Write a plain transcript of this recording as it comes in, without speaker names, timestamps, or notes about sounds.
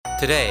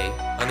Today,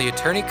 on the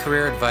Attorney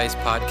Career Advice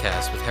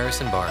Podcast with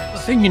Harrison The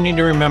Barnes. thing you need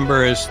to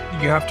remember is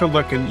you have to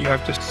look and you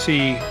have to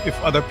see if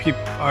other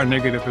people are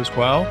negative as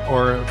well,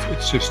 or if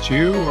it's just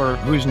you, or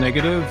who's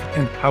negative,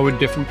 and how would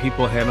different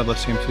people handle the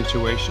same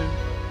situation.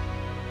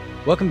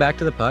 Welcome back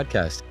to the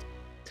podcast.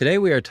 Today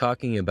we are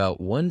talking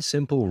about one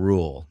simple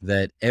rule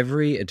that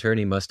every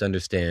attorney must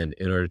understand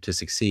in order to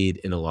succeed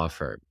in a law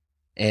firm.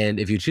 And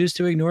if you choose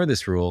to ignore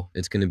this rule,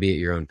 it's going to be at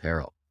your own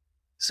peril.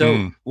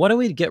 So why don't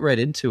we get right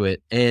into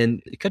it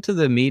and cut to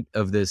the meat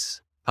of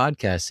this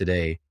podcast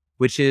today,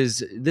 which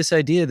is this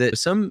idea that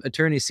some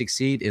attorneys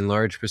succeed in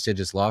large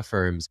prestigious law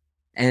firms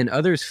and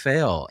others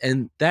fail.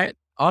 And that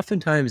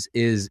oftentimes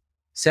is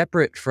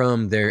separate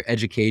from their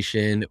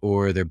education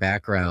or their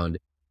background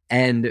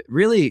and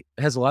really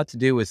has a lot to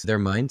do with their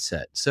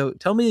mindset. So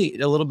tell me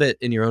a little bit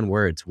in your own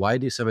words, why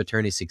do some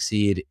attorneys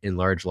succeed in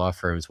large law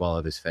firms while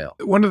others fail?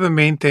 One of the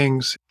main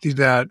things is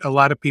that a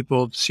lot of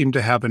people seem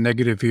to have a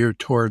negative view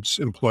towards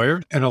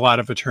employers, and a lot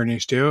of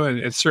attorneys do. And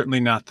it's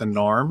certainly not the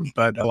norm,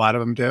 but a lot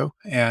of them do.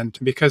 And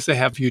because they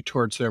have view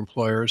towards their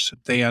employers,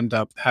 they end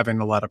up having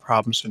a lot of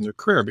problems in their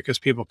career because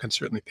people can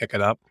certainly pick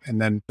it up.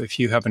 And then if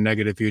you have a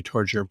negative view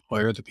towards your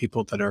employer, the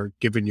people that are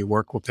giving you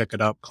work will pick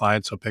it up,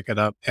 clients will pick it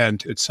up.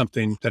 And it's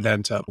something that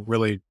ends up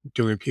really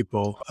doing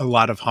people a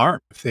lot of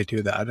harm if they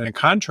do that. And in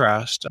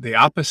contrast, the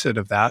opposite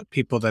of that,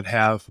 people that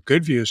have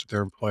good views of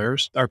their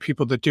employers are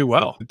people that do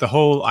well. The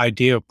whole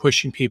idea of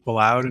pushing people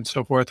out and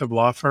so forth of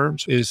law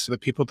firms is the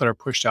people that are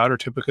pushed out are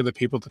typically the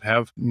people that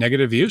have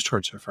negative views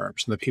towards their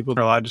firms. And the people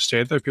that are allowed to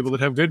stay there are people that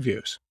have good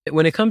views.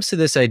 When it comes to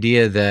this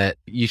idea that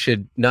you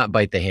should not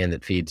bite the hand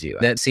that feeds you,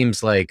 that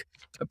seems like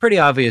a pretty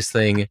obvious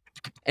thing.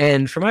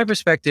 And from my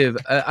perspective,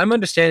 I'm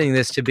understanding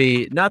this to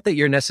be not that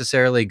you're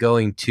necessarily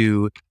going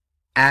to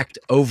act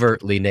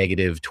overtly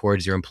negative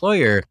towards your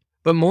employer,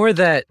 but more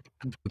that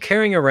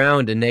carrying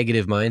around a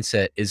negative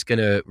mindset is going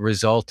to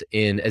result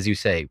in, as you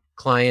say,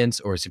 clients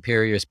or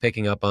superiors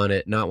picking up on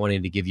it, not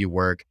wanting to give you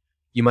work.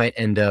 You might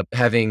end up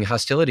having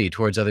hostility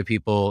towards other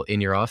people in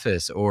your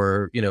office,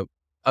 or,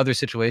 other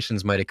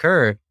situations might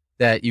occur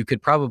that you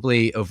could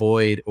probably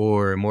avoid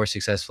or more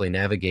successfully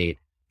navigate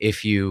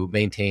if you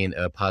maintain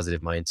a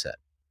positive mindset.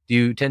 Do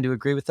you tend to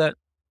agree with that?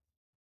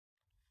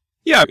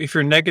 Yeah, if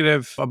you're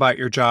negative about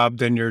your job,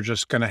 then you're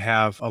just going to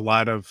have a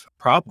lot of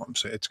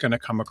problems. It's going to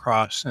come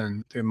across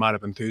in the amount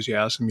of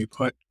enthusiasm you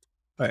put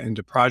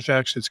into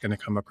projects. It's going to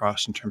come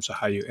across in terms of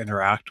how you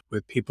interact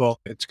with people.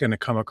 It's going to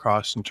come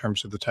across in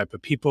terms of the type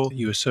of people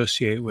you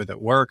associate with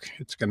at work.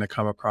 It's going to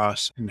come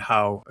across in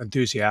how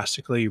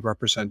enthusiastically you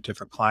represent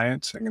different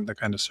clients and the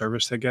kind of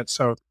service they get.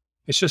 So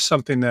it's just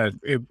something that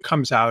it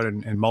comes out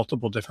in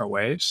multiple different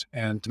ways.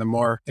 And the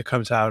more it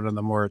comes out and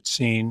the more it's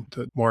seen,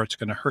 the more it's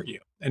going to hurt you.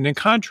 And in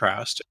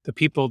contrast, the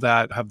people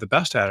that have the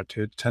best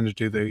attitude tend to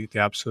do the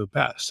absolute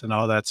best, and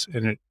all that's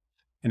in it,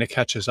 and it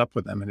catches up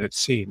with them and it's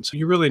seen. So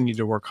you really need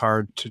to work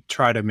hard to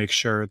try to make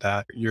sure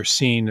that you're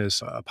seen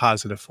as a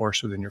positive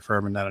force within your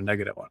firm and not a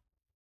negative one.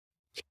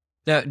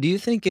 Now, do you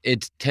think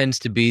it tends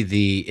to be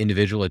the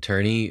individual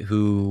attorney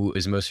who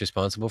is most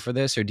responsible for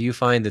this? Or do you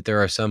find that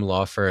there are some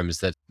law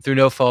firms that, through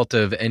no fault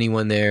of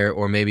anyone there,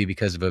 or maybe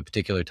because of a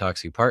particular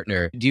toxic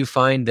partner, do you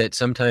find that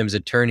sometimes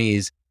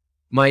attorneys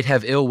might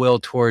have ill will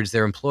towards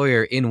their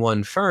employer in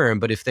one firm,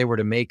 but if they were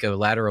to make a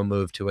lateral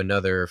move to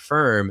another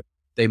firm,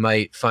 they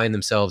might find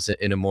themselves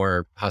in a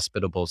more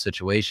hospitable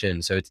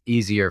situation. So it's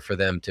easier for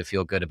them to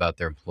feel good about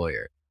their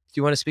employer. Do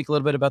you want to speak a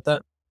little bit about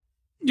that?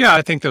 Yeah,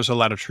 I think there's a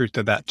lot of truth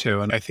to that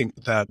too. And I think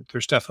that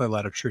there's definitely a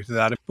lot of truth to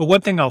that. But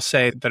one thing I'll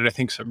say that I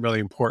think is really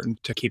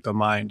important to keep in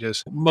mind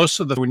is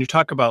when you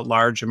talk about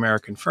large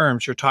American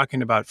firms, you're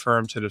talking about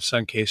firms that in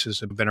some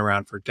cases have been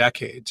around for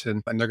decades,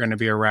 and they're going to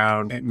be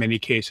around in many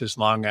cases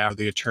long after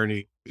the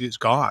attorney is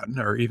gone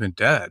or even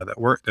dead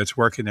that's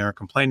working there and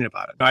complaining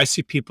about it. I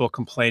see people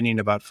complaining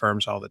about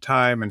firms all the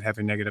time and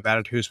having negative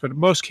attitudes, but in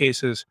most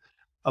cases,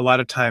 a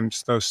lot of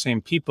times those same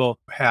people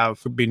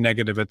would be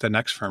negative at the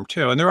next firm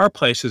too. And there are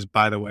places,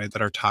 by the way,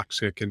 that are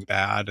toxic and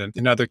bad. And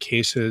in other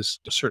cases,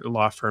 certain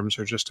law firms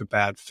are just a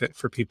bad fit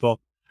for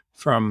people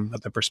from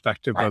the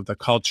perspective of the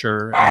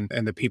culture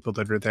and the people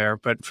that are there.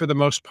 But for the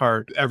most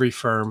part, every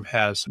firm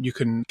you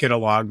can get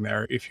along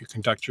there if you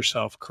conduct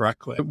yourself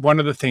correctly. One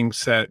of the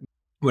things that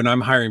when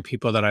I'm hiring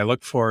people that I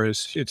look for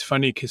it's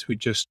funny because we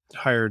just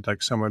hired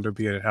someone to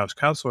be a house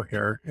counsel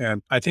here.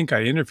 And I think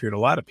I interviewed a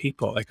lot of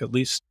people, at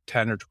least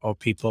 10 or 12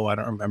 people. I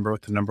don't remember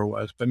what the number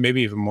was, but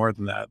maybe even more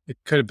than that. It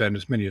could have been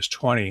as many as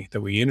 20 that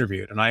we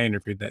interviewed. And I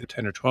interviewed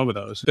 10 or 12 of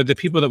those. But the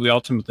people that we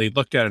ultimately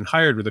looked at and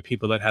hired were the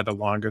people that had the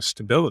longest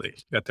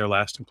stability at their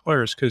last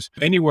employers. Because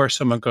anywhere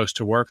someone goes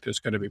to work, there's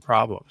going to be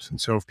problems. And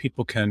so if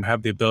people can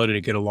have the ability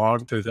to get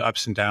along through the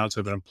ups and downs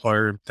of an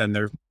employer, then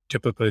they're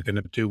typically going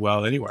to do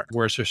well anywhere.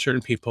 Whereas there's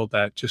certain people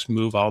that just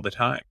move all the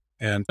time.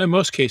 And in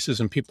most cases,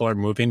 when people are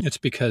moving, it's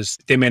because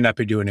they may not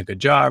be doing a good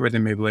job or they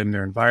may blame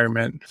their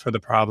environment for the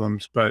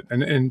problems. But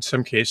in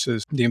some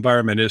cases, the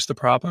environment is the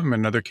problem.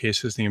 In other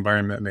cases, the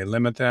environment may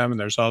limit them. And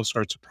there's all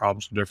sorts of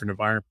problems with different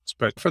environments.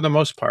 But for the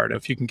most part,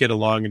 if you can get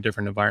along in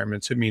different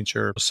environments, it means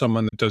you're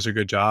someone that does a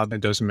good job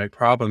and doesn't make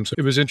problems.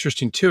 It was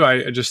interesting too.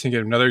 I just think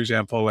of another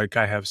example. Like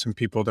I have some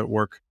people that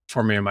work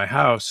for me in my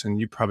house,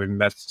 and you probably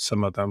met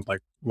some of them.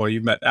 Like, well,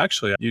 you'd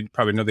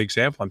probably know the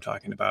example I'm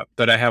talking about.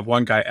 But I have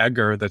one guy,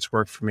 Edgar, that's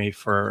worked for me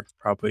for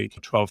probably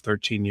 12,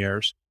 13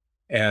 years.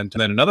 And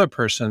then another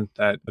person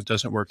that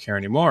doesn't work here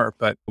anymore,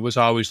 but was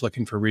always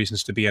looking for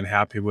reasons to be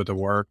unhappy with the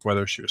work,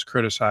 whether she was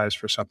criticized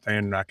for something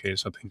and not getting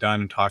something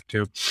done and talked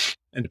to.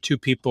 And two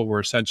people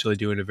were essentially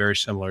doing a very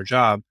similar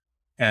job.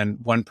 And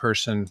one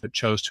person that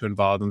chose to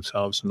involve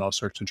themselves in all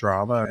sorts of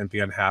drama and be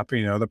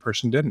unhappy, the other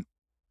person didn't.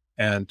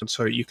 And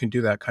so you can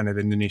do that kind of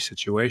in any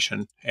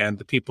situation. And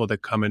the people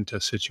that come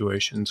into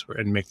situations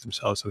and make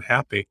themselves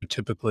unhappy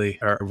typically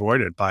are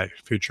avoided by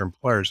future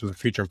employers, and the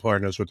future employer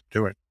knows what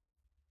they're doing.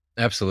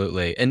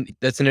 Absolutely. And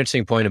that's an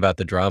interesting point about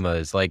the drama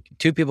is like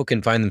two people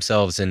can find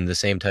themselves in the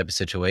same type of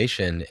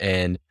situation.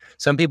 And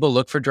some people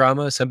look for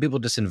drama, some people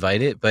just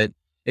invite it. But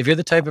if you're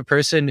the type of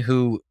person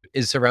who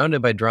is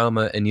surrounded by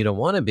drama and you don't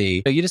want to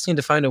be, you just need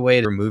to find a way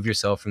to remove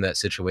yourself from that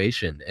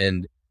situation.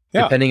 And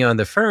Yeah. depending on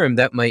the firm,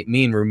 that might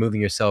mean removing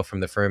yourself from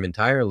the firm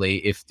entirely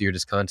if you're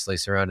just constantly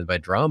surrounded by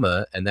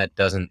drama and that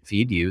doesn't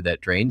feed you,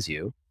 that drains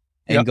you,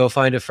 and Yep. go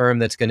find a firm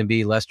that's going to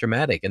be less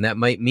dramatic. And that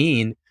might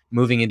mean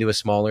moving into a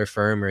smaller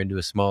firm or into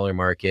a smaller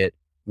market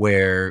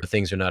where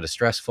things are not as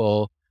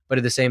stressful. But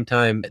at the same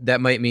time,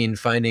 that might mean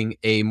finding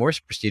a more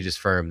prestigious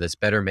firm that's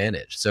better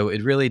managed. So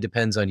it really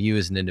depends on you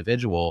as an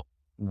individual,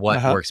 what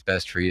Uh-huh. works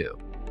best for you.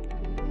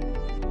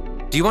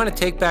 Do you want to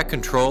take back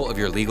control of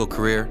your legal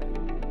career?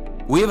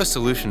 We have a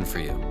solution for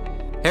you.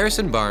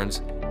 Harrison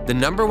Barnes, the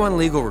 #1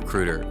 legal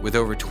recruiter with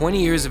over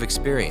 20 years of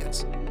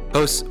experience,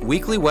 hosts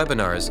weekly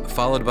webinars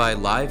followed by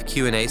live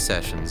Q&A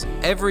sessions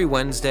every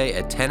Wednesday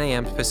at 10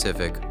 a.m.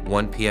 Pacific,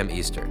 1 p.m.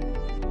 Eastern.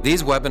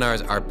 These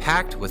webinars are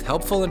packed with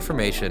helpful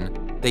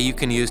information that you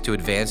can use to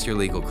advance your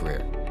legal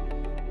career.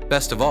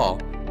 Best of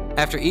all,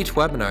 after each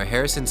webinar,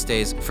 Harrison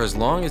stays for as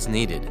long as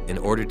needed in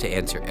order to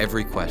answer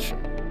every question.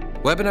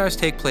 Webinars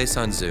take place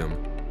on Zoom,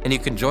 and you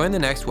can join the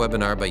next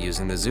webinar by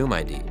using the Zoom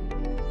ID.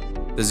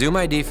 The Zoom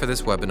ID for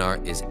this webinar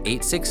is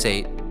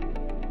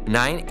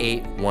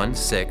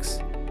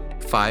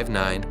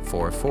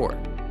 868-9816-5944.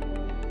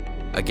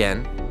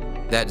 Again,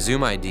 that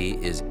Zoom ID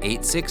is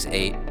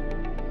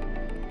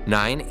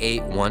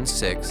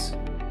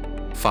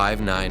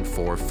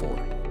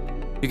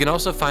 868-9816-5944. You can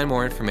also find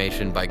more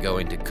information by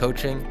going to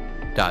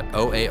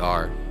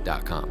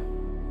coaching.oar.com.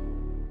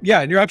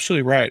 Yeah, and you're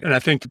absolutely right. And I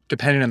think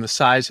depending on the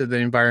size of the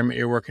environment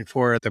you're working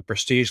for, the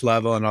prestige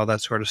level and all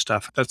that sort of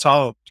stuff, that's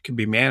all can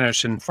be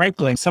managed. And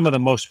frankly, some of the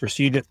most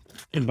prestigious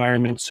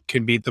environments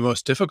can be the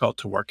most difficult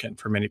to work in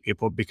for many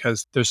people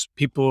because there's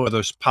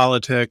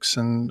politics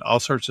and all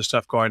sorts of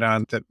stuff going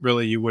on that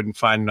really you wouldn't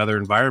find in other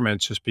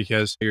environments just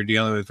because you're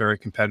dealing with very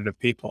competitive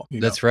people.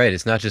 That's right.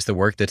 It's not just the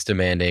work that's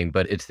demanding,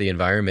 but it's the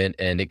environment,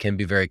 and it can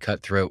be very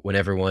cutthroat when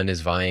everyone is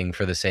vying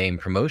for the same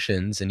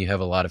promotions and you have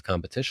a lot of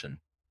competition.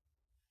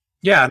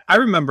 Yeah, I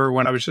remember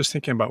when I was just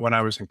thinking about when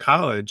I was in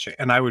college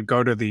and I would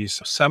go to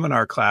these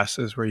seminar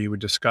classes where you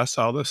would discuss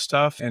all this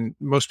stuff and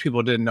most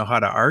people didn't know how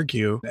to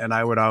argue and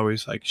I would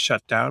always like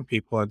shut down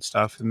people and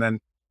stuff and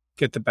then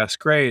get the best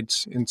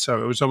grades. And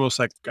so it was almost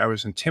like I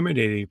was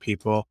intimidating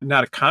people,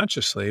 not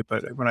consciously,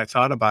 but when I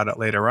thought about it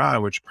later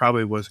on, which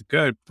probably wasn't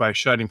good by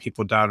shutting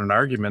people down in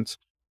arguments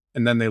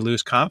and then they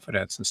lose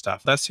confidence and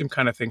stuff. That same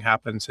kind of thing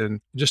happens. And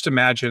just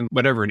imagine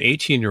whatever an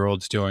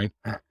 18-year-old's doing.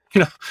 you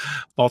know,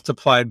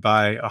 multiplied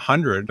by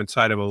 100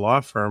 inside of a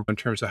law firm in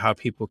terms of how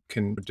people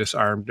can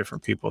disarm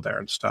different people there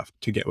and stuff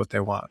to get what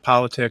they want.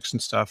 Politics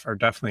and stuff are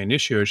definitely an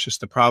issue. It's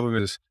just the problem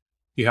is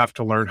you have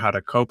to learn how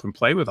to cope and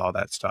play with all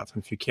that stuff.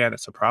 And if you can't,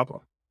 it's a problem.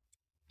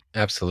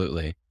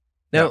 Absolutely.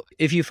 Now,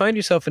 if you find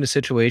yourself in a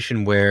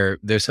situation where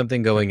there's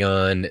something going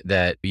on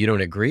that you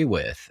don't agree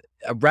with,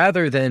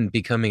 rather than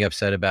becoming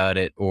upset about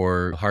it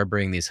or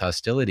harboring these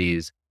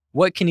hostilities,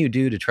 what can you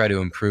do to try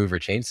to improve or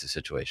change the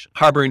situation?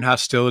 Harboring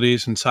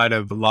hostilities inside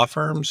of law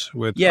firms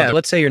with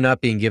Let's say you're not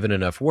being given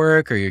enough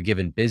work or you're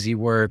given busy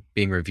work,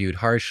 being reviewed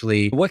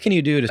harshly. What can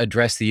you do to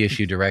address the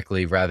issue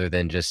directly rather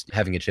than just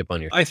having a chip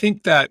on your I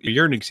think that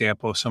you're an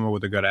example of someone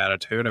with a good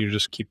attitude. You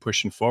just keep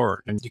pushing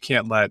forward and you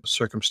can't let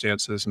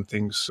circumstances and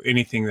things,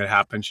 anything that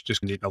happens, you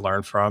just need to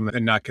learn from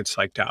and not get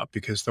psyched out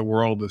because the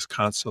world is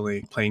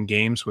constantly playing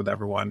games with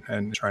everyone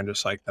and trying to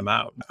psych them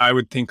out. I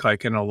would think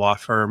like in a law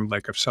firm,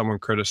 like if someone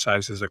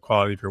criticizes the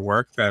quality of your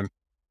work, then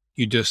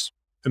you just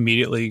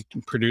immediately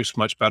produce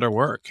much better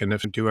work and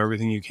if you do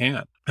everything you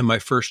can. In my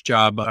first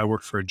job, I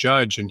worked for a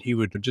judge and he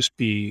would just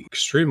be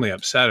extremely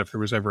upset if there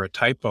was ever a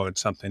typo in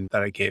something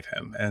that I gave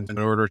him. And in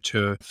order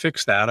to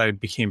fix that, I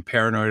became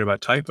paranoid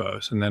about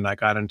typos. And then I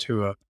got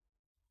into a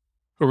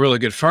a really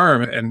good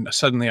firm, and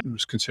suddenly it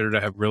was considered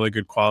to have really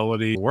good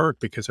quality work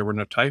because there were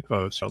no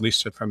typos, at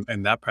least from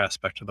in that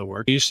aspect of the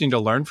work. You just need to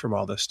learn from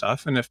all this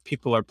stuff. And if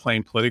people are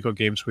playing political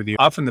games with you,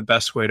 often the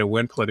best way to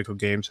win political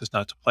games is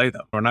not to play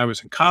them. When I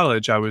was in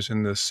college, I was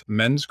in this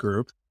men's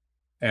group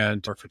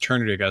or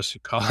fraternity, I guess you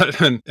call it.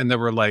 And there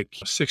were like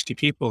 60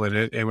 people in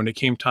it. And when it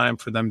came time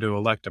for them to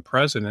elect a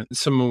president,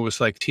 someone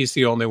was like, he's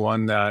the only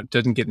one that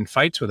doesn't get in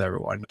fights with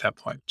everyone at that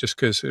point, just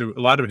because a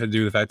lot of it had to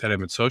do with the fact that I've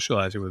been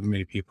socializing with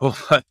many people,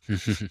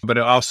 but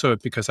also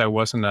because I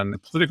wasn't on the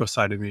political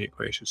side of the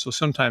equation. So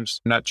sometimes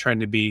not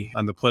trying to be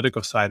on the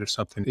political side of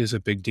something is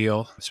a big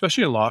deal,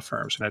 especially in law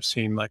firms. And I've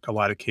seen like a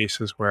lot of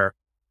cases where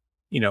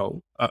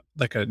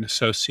like an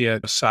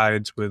associate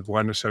sides with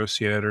one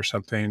associate or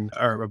something,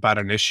 or about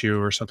an issue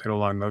or something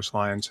along those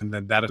lines. And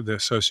then the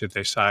associate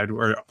they side,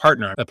 or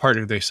the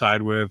partner they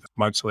side with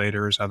months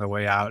later is on the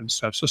way out and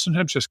stuff. So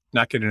sometimes just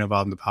not getting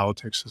involved in the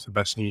politics is the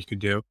best thing you could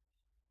do.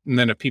 And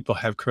then if people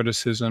have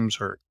criticisms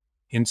or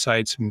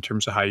insights in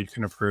terms of how you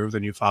can improve,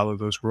 then you follow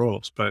those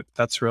rules. But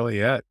that's really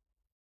it.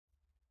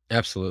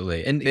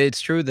 Absolutely. And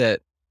it's true that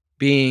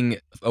being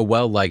a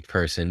well-liked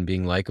person,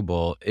 being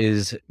likable,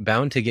 is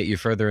bound to get you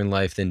further in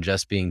life than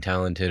just being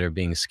talented or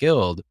being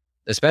skilled,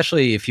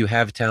 especially if you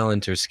have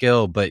talent or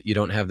skill, but you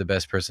don't have the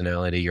best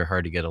personality, you're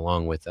hard to get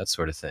along with, that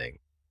sort of thing.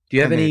 Do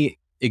you have any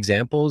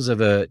examples of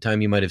a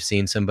time you might have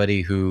seen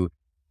somebody who,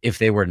 if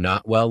they were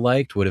not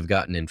well-liked, would have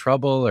gotten in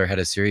trouble or had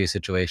a serious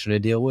situation to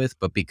deal with,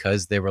 but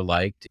because they were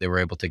liked, they were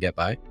able to get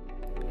by?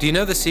 Do you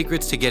know the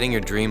secrets to getting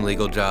your dream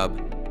legal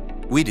job?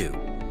 We do.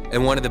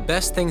 And one of the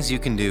best things you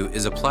can do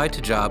is apply to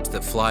jobs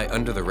that fly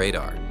under the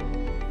radar.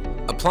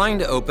 Applying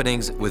to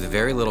openings with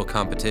very little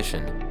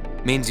competition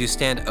means you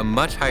stand a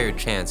much higher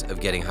chance of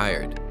getting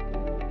hired.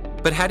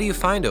 But how do you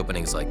find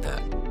openings like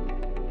that?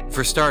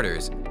 For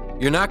starters,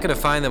 you're not going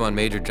to find them on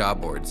major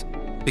job boards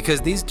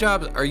because these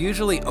jobs are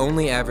usually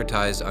only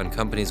advertised on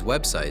companies'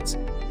 websites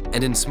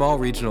and in small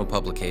regional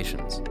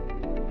publications.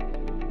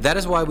 That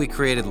is why we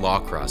created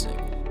Law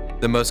Crossing,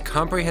 the most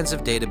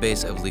comprehensive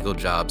database of legal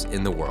jobs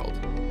in the world.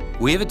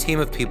 We have a team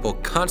of people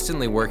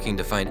constantly working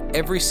to find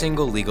every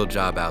single legal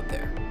job out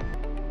there.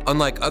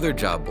 Unlike other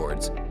job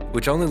boards,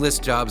 which only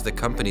list jobs that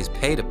companies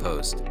pay to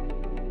post,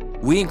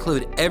 we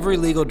include every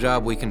legal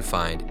job we can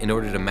find in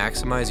order to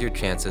maximize your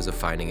chances of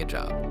finding a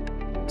job.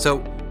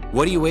 So,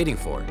 what are you waiting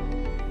for?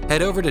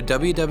 Head over to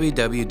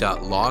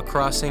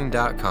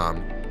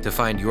www.lawcrossing.com to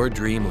find your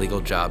dream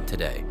legal job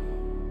today.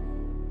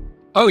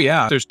 Oh,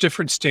 yeah. There's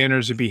different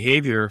standards of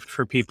behavior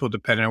for people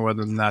depending on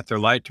whether or not they're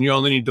liked. You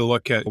only need to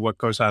look at what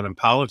goes on in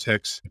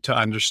politics to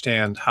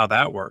understand how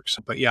that works.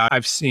 But yeah,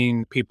 I've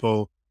seen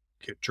people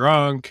get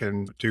drunk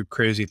and do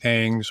crazy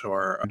things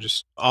or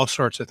just all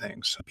sorts of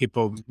things.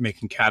 People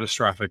making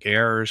catastrophic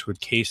errors with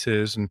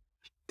cases and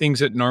things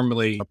that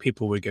normally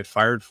people would get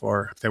fired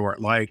for if they weren't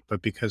liked,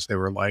 but because they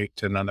were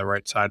liked and on the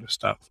right side of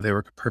stuff, they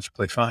were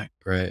perfectly fine.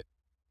 Right.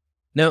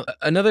 Now,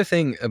 another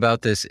thing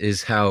about this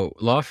is how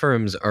law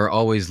firms are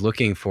always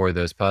looking for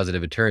those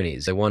positive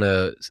attorneys. They want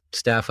to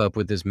staff up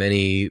with as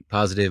many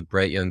positive,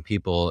 bright young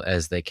people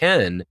as they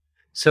can.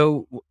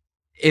 So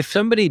if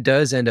somebody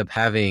does end up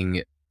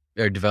having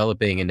or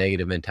developing a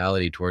negative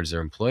mentality towards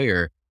their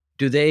employer,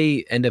 do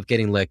they end up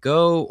getting let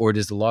go, or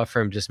does the law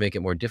firm just make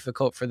it more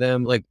difficult for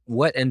them? Like,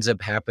 what ends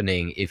up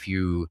happening if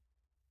you,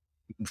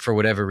 for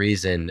whatever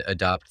reason,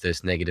 adopt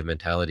this negative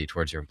mentality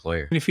towards your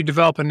employer? And if you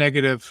develop a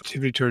negative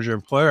activity towards your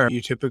employer,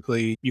 you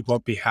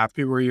won't be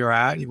happy where you're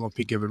at. You won't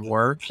be given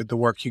work. The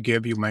work you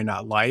give, you might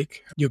not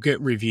like. You'll get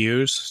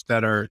reviews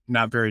that are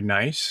not very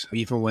nice,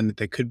 even when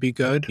they could be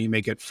good. You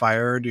may get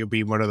fired. You'll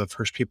be one of the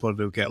first people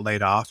to get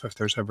laid off if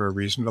there's ever a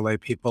reason to lay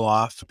people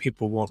off.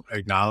 People won't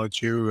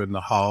acknowledge you in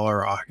the hall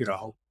or, I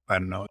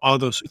don't know, all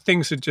those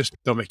things that just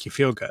don't make you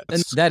feel good.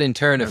 And that in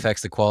turn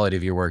affects the quality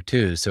of your work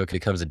too. So it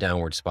becomes a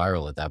downward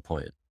spiral at that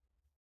point.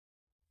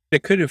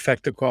 It could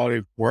affect the quality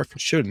of work.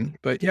 It shouldn't,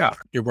 but yeah,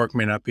 your work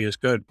may not be as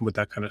good with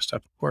that kind of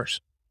stuff, of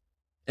course.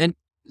 And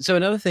so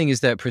another thing is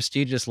that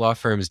prestigious law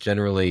firms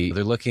generally,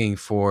 they're looking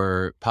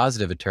for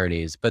positive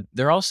attorneys, but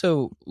they're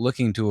also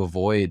looking to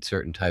avoid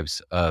certain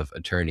types of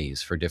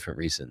attorneys for different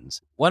reasons.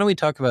 Why don't we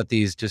talk about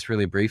these just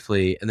really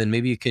briefly, and then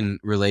maybe you can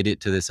relate it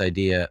to this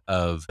idea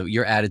of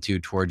your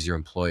attitude towards your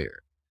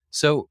employer.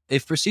 So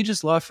if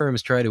prestigious law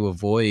firms try to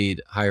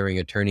avoid hiring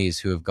attorneys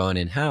who have gone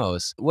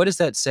in-house, what does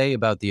that say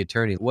about the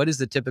attorney? What is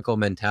the typical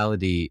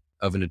mentality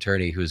of an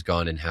attorney who's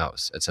gone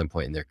in-house at some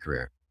point in their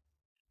career?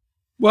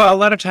 Well, a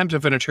lot of times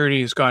if an attorney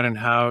has gone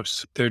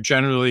in-house, they're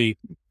generally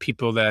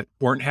people that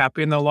weren't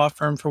happy in the law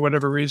firm for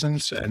whatever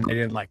reasons, and they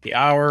didn't like the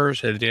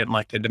hours, or they didn't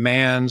like the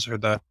demands or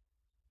the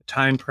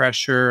time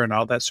pressure and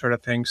all that sort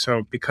of thing.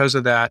 So because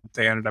of that,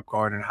 they ended up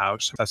going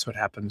in-house. That's what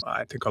happens,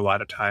 I think, a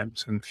lot of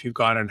times. And if you've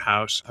gone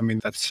in-house,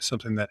 that's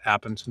something that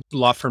happens.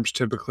 Law firms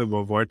typically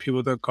will avoid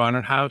people that have gone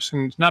in-house,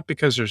 and not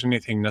because there's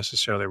anything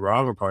necessarily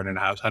wrong with going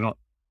in-house. I don't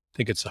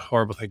think it's a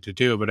horrible thing to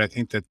do, but I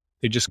think that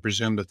they just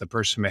presume that the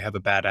person may have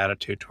a bad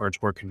attitude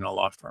towards working in a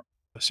law firm.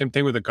 The same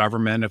thing with the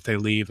government. If they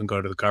leave and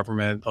go to the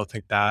government, they'll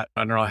think that.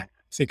 I don't know.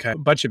 think a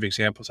bunch of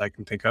examples I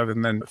can think of.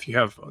 And then if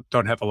you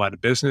don't have a lot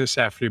of business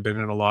after you've been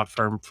in a law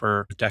firm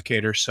for a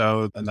decade or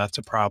so, then that's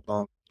a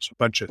problem. It's a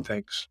bunch of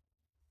things.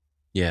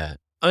 Yeah.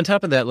 On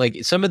top of that,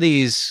 like some of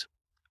these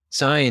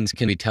signs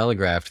can be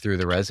telegraphed through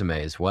the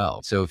resume as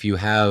well. So if you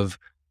have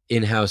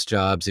in-house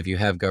jobs, if you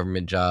have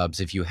government jobs,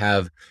 if you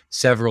have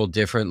several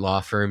different law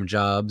firm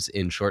jobs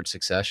in short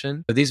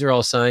succession, but these are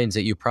all signs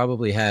that you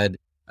probably had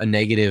a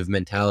negative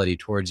mentality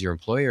towards your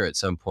employer at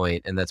some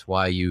point, and that's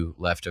why you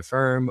left a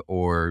firm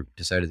or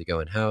decided to go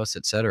in-house,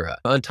 et cetera.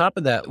 On top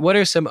of that, what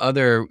are some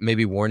other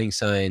maybe warning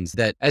signs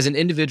that as an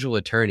individual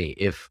attorney,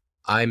 if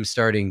I'm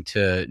starting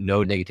to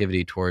know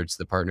negativity towards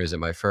the partners at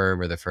my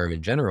firm or the firm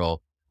in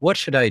general, what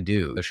should I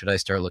do? Should I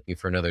start looking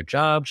for another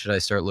job? Should I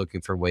start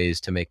looking for ways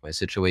to make my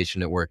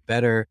situation at work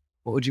better?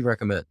 What would you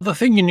recommend? The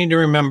thing you need to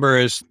remember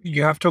is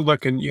you have to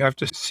look and you have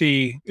to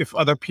see if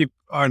other people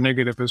are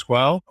negative as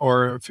well,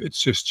 or if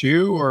it's just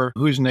you, or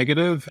who's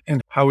negative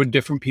and how would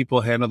different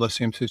people handle the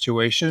same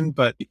situation.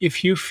 But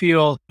if you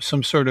feel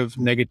some sort of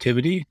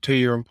negativity to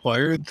your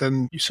employer,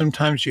 then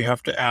sometimes you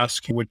have to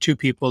ask, would two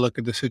people look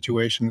at the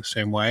situation the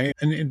same way?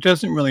 And it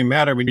doesn't really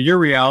matter. I mean, your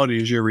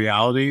reality is your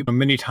reality.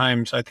 Many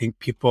times I think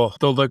people,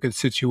 they'll look at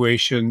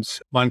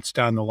situations months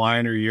down the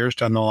line or years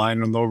down the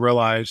line, and they'll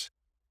realize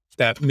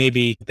that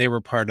maybe they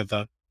were part of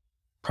the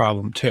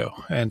problem too.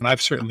 And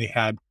I've certainly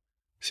had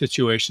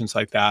situations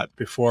like that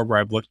before where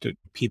I've looked at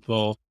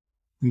people,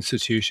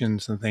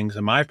 institutions and things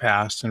in my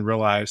past and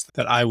realized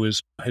that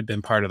had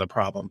been part of the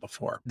problem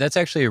before. That's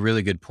actually a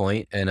really good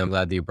point, and I'm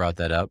glad that you brought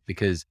that up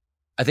because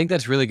I think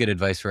that's really good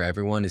advice for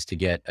everyone is to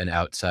get an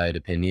outside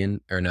opinion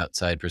or an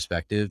outside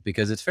perspective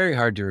because it's very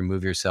hard to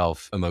remove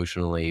yourself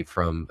emotionally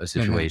from a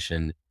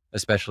situation,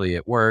 especially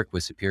at work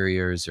with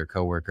superiors or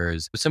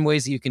coworkers. Some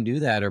ways that you can do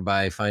that are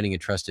by finding a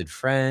trusted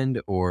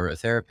friend or a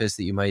therapist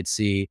that you might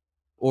see.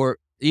 Or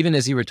even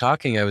as you were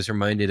talking, I was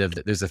reminded of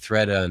there's a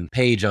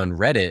page on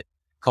Reddit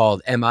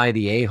called Am I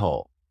the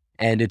A-hole?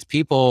 And it's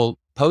people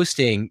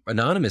posting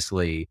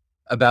anonymously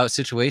about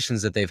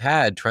situations that they've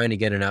had trying to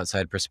get an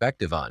outside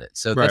perspective on it.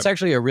 So that's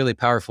actually a really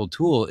powerful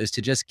tool is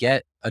to just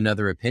get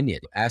another opinion,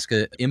 ask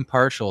an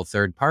impartial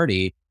third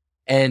party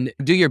and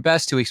do your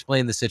best to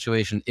explain the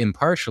situation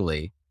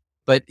impartially.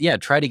 But yeah,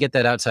 try to get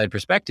that outside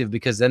perspective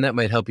because then that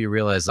might help you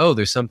realize, oh,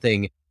 there's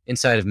something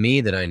inside of me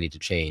that I need to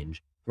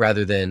change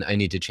rather than I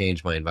need to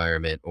change my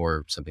environment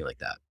or something like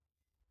that.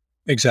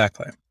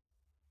 Exactly.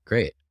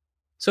 Great.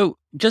 So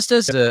just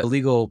as a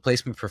legal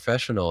placement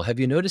professional, have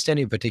you noticed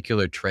any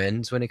particular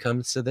trends when it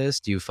comes to this?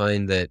 Do you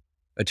find that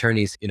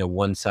attorneys,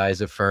 one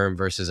size of firm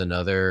versus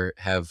another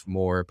have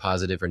more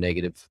positive or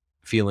negative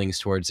feelings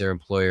towards their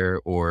employer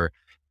or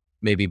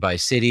maybe by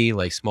city,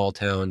 like small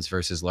towns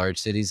versus large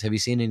cities? Have you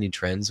seen any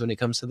trends when it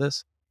comes to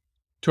this?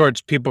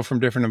 Towards people from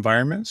different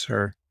environments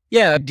or?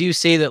 Yeah. Do you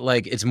see that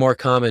like it's more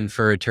common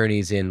for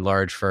attorneys in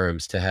large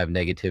firms to have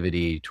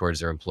negativity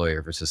towards their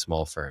employer versus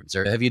small firms?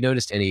 Or have you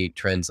noticed any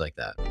trends like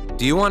that?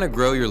 Do you want to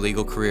grow your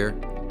legal career?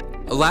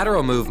 A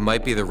lateral move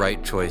might be the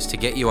right choice to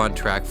get you on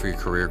track for your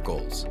career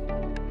goals.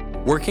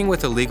 Working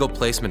with a legal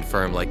placement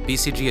firm like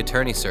BCG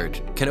Attorney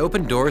Search can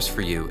open doors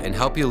for you and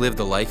help you live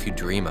the life you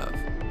dream of.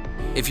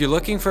 If you're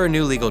looking for a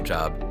new legal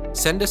job,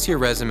 send us your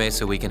resume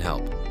so we can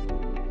help.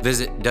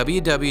 Visit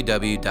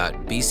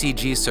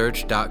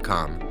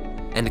www.bcgsearch.com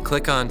and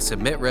click on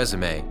Submit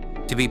Resume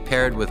to be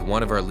paired with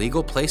one of our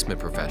legal placement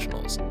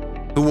professionals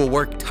who will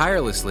work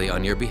tirelessly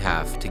on your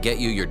behalf to get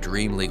you your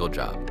dream legal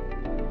job.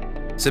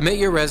 Submit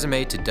your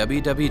resume to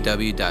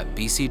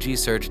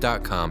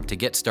www.bcgsearch.com to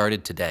get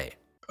started today.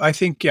 I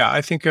think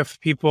if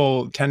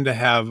people tend to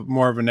have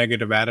more of a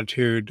negative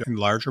attitude in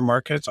larger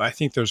markets, I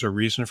think there's a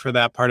reason for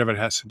that. Part of it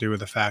has to do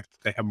with the fact that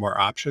they have more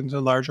options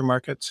in larger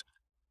markets.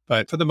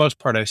 But for the most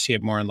part, I see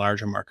it more in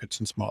larger markets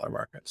than smaller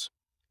markets.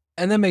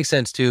 And that makes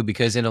sense too,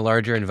 because in a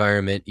larger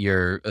environment,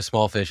 you're a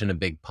small fish in a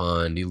big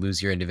pond. You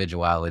lose your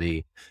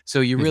individuality. So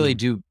you really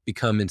do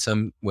become, in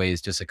some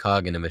ways, just a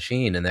cog in a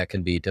machine. And that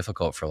can be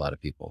difficult for a lot of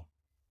people.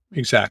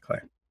 Exactly.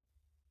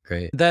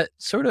 Great. That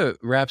sort of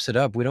wraps it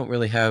up. We don't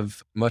really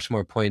have much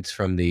more points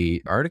from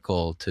the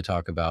article to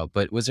talk about,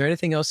 but was there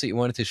anything else that you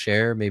wanted to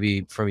share,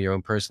 maybe from your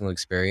own personal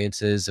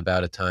experiences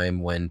about a time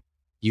when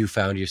you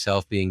found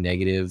yourself being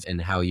negative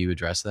and how you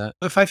address that?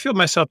 If I feel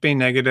myself being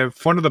negative,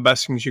 one of the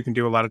best things you can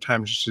do a lot of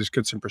times is just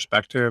get some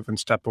perspective and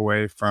step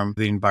away from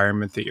the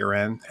environment that you're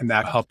in. And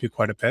that helped you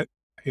quite a bit.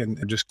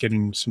 And just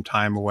getting some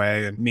time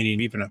away and meaning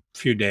even a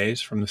few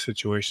days from the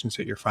situations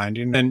that you're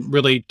finding and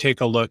really take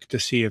a look to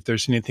see if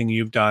there's anything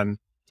you've done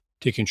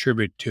to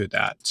contribute to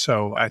that.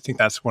 So I think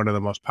that's one of the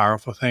most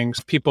powerful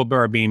things. People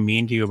are being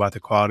mean to you about the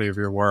quality of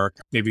your work.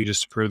 Maybe you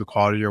just improve the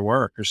quality of your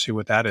work or see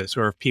what that is.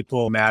 Or if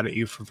people are mad at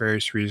you for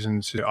various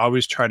reasons,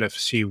 always try to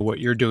see what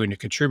you're doing to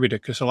contribute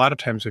it. Because a lot of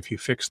times if you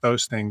fix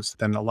those things,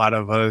 then a lot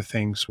of other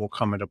things will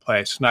come into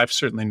place. And I've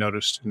certainly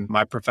noticed in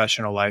my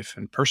professional life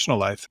and personal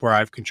life where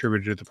I've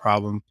contributed to the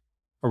problem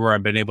or where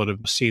I've been able to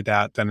see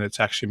that, then it's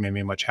actually made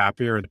me much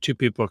happier. Two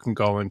people can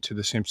go into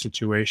the same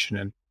situation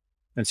and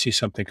see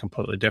something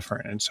completely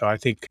different. And so I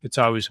think it's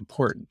always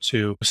important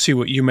to see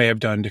what you may have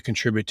done to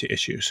contribute to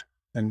issues.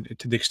 And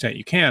to the extent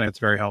you can, it's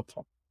very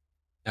helpful.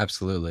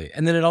 Absolutely.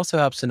 And then it also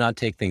helps to not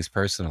take things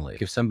personally.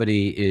 If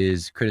somebody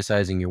is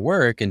criticizing your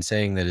work and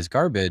saying that it's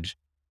garbage,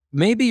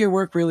 maybe your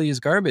work really is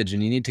garbage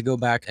and you need to go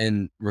back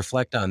and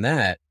reflect on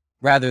that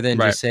rather than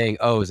Right. just saying,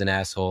 oh, he's an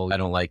asshole, I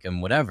don't like him,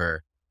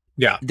 whatever.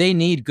 Yeah. They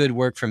need good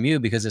work from you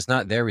because it's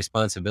not their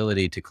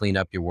responsibility to clean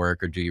up your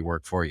work or do your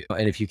work for you.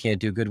 And if you can't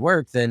do good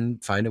work, then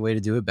find a way to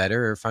do it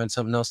better or find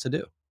something else to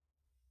do.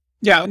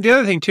 Yeah. And the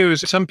other thing too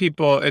is some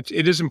people, it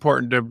is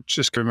important to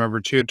just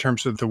remember too, in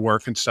terms of the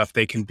work and stuff,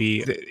 they can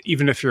be,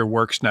 even if your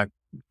work's not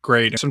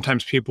great,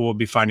 sometimes people will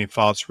be finding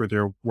faults with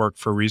your work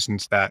for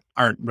reasons that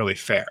aren't really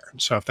fair.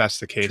 So if that's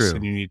the case, then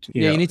True. you need to,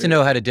 Yeah, you need to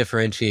know how to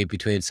differentiate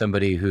between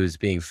somebody who's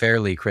being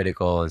fairly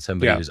critical and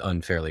somebody yeah, who's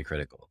unfairly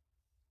critical.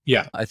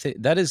 yeah, I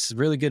think that is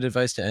really good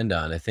advice to end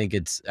on. I think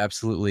it's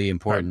absolutely right.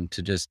 important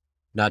to just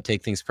not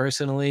take things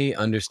personally,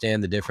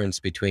 understand the difference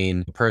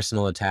between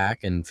personal attack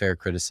and fair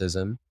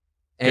criticism,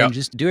 Yeah, and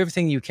just do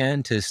everything you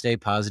can to stay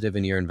positive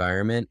in your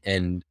environment.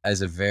 And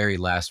as a very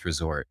last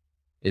resort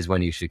is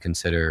when you should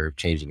consider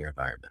changing your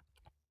environment.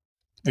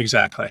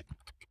 exactly.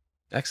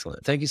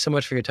 Excellent. Thank you so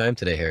much for your time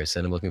today,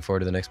 Harrison. I'm looking forward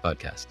to the next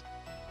podcast.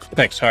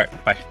 Thanks. All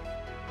right. Bye.